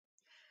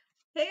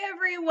Hey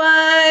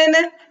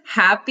everyone,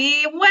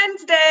 happy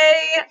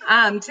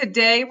Wednesday.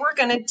 Today we're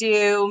going to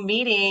do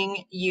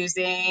meeting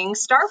using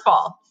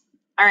Starfall.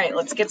 All right,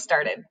 let's get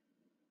started.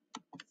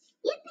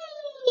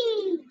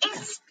 Yippee!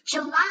 It's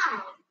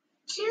July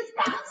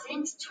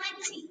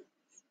 2020.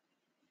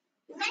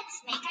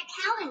 Let's make a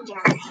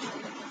calendar.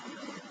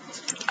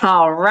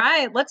 All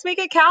right, let's make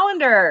a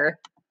calendar.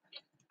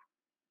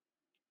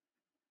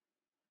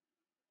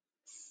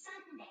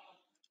 Sunday,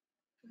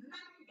 Monday,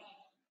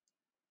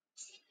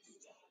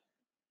 Tuesday,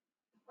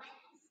 Wednesday,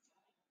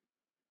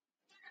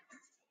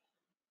 Thursday, Friday,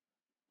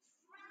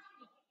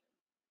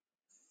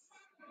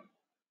 Saturday.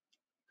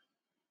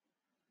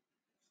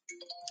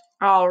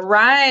 All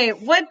right,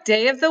 what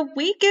day of the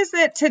week is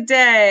it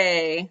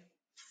today?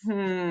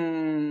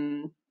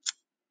 Great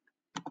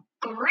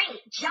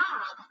job.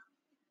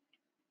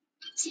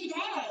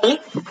 Today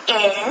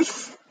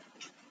is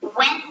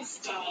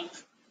Wednesday,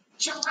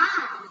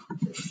 July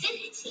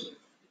 15th,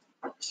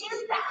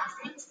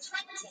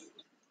 2020.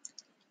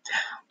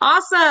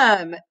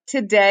 Awesome.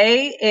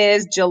 Today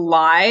is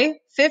July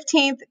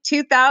 15th,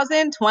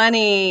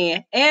 2020,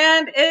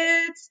 and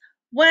it's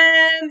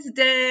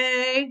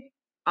Wednesday.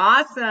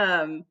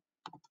 Awesome.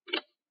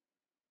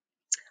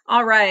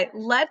 All right,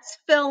 let's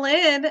fill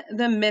in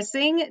the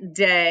missing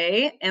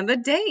day and the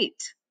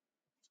date.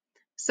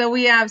 So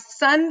we have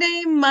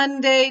Sunday,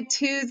 Monday,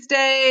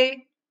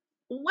 Tuesday,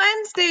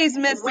 Wednesday's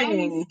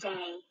missing.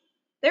 Wednesday.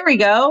 There we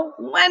go,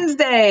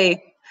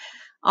 Wednesday.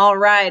 All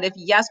right, if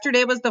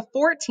yesterday was the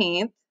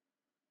 14th,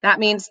 that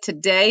means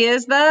today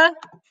is the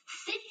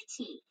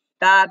 15th.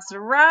 That's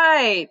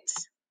right.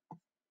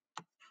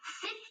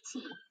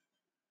 15th.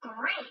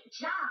 Great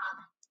job.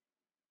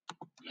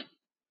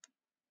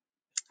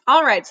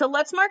 All right, so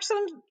let's mark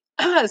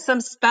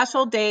some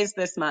special days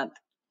this month.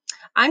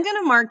 I'm going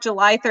to mark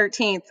July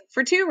 13th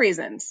for two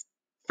reasons.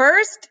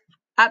 First,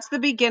 that's the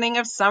beginning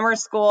of summer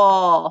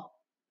school.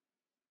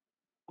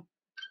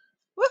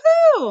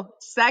 Woohoo!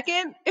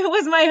 Second, it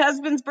was my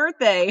husband's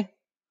birthday.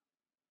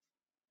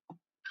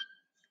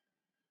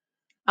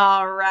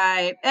 All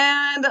right,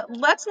 and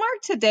let's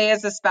mark today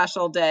as a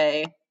special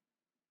day.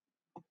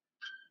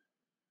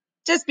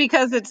 Just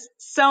because it's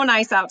so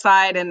nice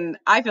outside and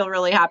I feel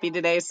really happy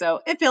today,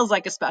 so it feels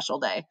like a special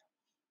day.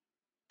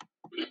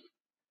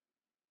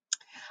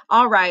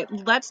 All right,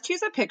 let's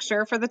choose a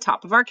picture for the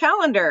top of our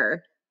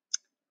calendar.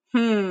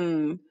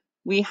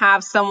 We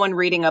have someone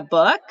reading a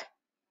book.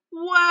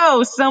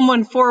 Whoa,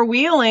 someone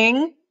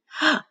four-wheeling.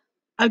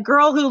 A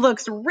girl who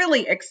looks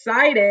really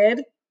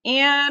excited,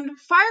 and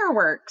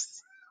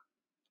fireworks.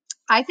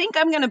 I think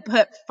I'm going to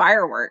put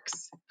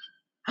fireworks.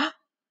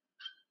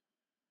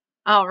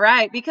 All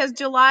right, because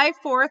July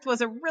 4th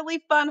was a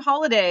really fun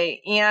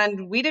holiday,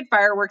 and we did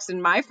fireworks in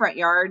my front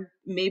yard.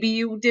 Maybe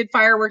you did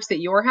fireworks at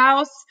your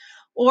house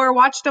or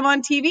watched them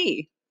on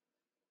TV.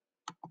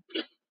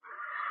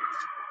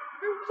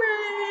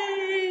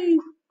 Hooray!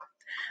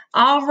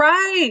 All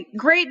right.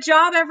 Great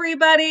job,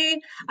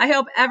 everybody. I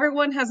hope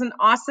everyone has an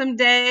awesome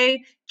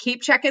day.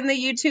 Keep checking the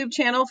YouTube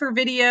channel for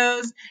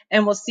videos,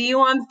 and we'll see you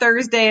on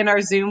Thursday in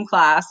our Zoom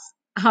class.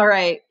 All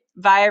right.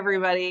 Bye,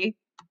 everybody.